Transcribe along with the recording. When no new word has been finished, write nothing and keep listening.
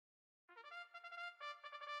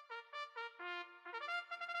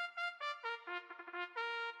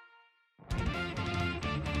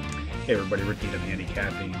Hey everybody, Rick Needham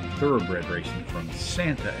handicapping thoroughbred racing from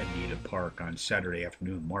Santa Anita Park on Saturday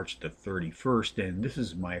afternoon, March the 31st, and this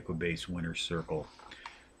is my Equibase Winner's Circle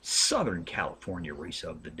Southern California race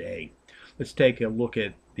of the day. Let's take a look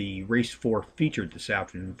at the race 4 featured this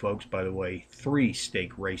afternoon, folks. By the way, 3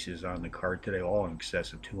 stake races on the card today, all in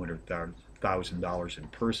excess of $200,000 in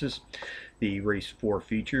purses. The race 4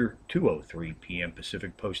 feature, 2:03 p.m.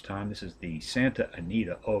 Pacific Post Time. This is the Santa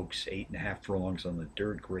Anita Oaks, 8.5 furlongs on the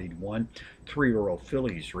dirt, grade 1. 3-year-old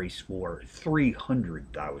fillies, race 4,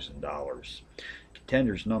 $300,000.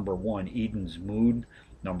 Contenders: number 1, Eden's Mood;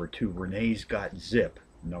 number 2, Renee's Got Zip;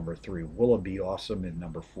 number 3, Will It Be Awesome; and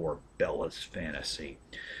number 4, Bella's Fantasy.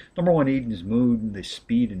 Number 1, Eden's Mood, the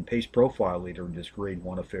speed and pace profile leader in this grade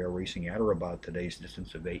 1 affair, racing at or about today's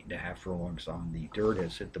distance of 8.5 furlongs on the dirt,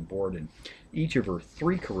 has hit the board in each of her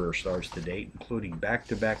 3 career starts to date, including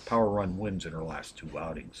back-to-back power run wins in her last 2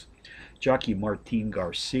 outings. Jockey Martin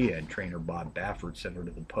Garcia and trainer Bob Baffert sent her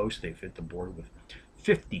to the post. They've hit the board with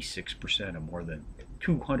 56% of more than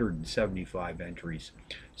 275 entries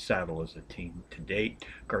saddled as a team to date.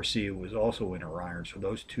 Garcia was also in her irons for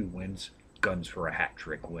those 2 wins, guns for a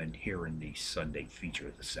hat-trick win here in the Sunday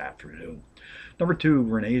feature this afternoon. Number 2,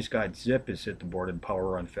 Renee's Got Zip, has hit the board in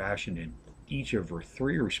power run fashion in each of her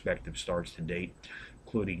 3 respective starts to date,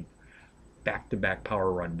 including back-to-back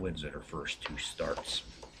power run wins in her first 2 starts.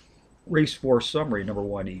 Race 4 summary: number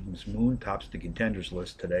 1, Eden's Moon, tops the contenders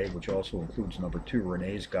list today, which also includes number 2,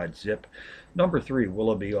 Renee's Got Zip; number 3,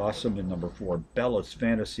 Will It Be Awesome; and number 4, Bella's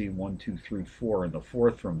Fantasy. 1, 2, 3, 4 in the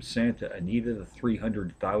 4th from Santa Anita, the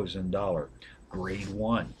 $300,000 grade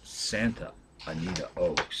 1 Santa Anita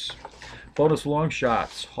Oaks. Bonus long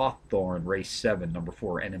shots: Hawthorne, race 7, number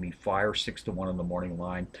 4, Enemy Fire, 6-1 on the morning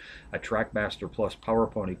line. A Trackmaster Plus Power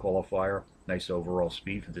Pony qualifier, nice overall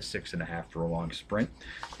speed for the 6.5 furlong sprint.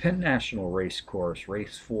 Penn National Race Course,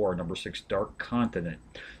 race 4, number 6, Dark Continent,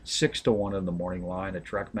 6-1 on the morning line. A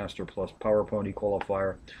Trackmaster Plus Power Pony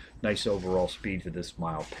qualifier, nice overall speed for this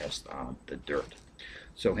mile test on the dirt.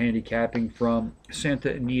 So handicapping from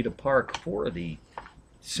Santa Anita Park for the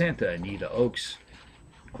Santa Anita Oaks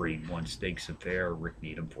grade 1 stakes affair, Rick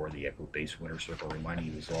Needham for the Equibase Winner's Circle, reminding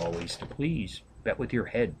you as always to please bet with your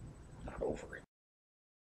head, not over it.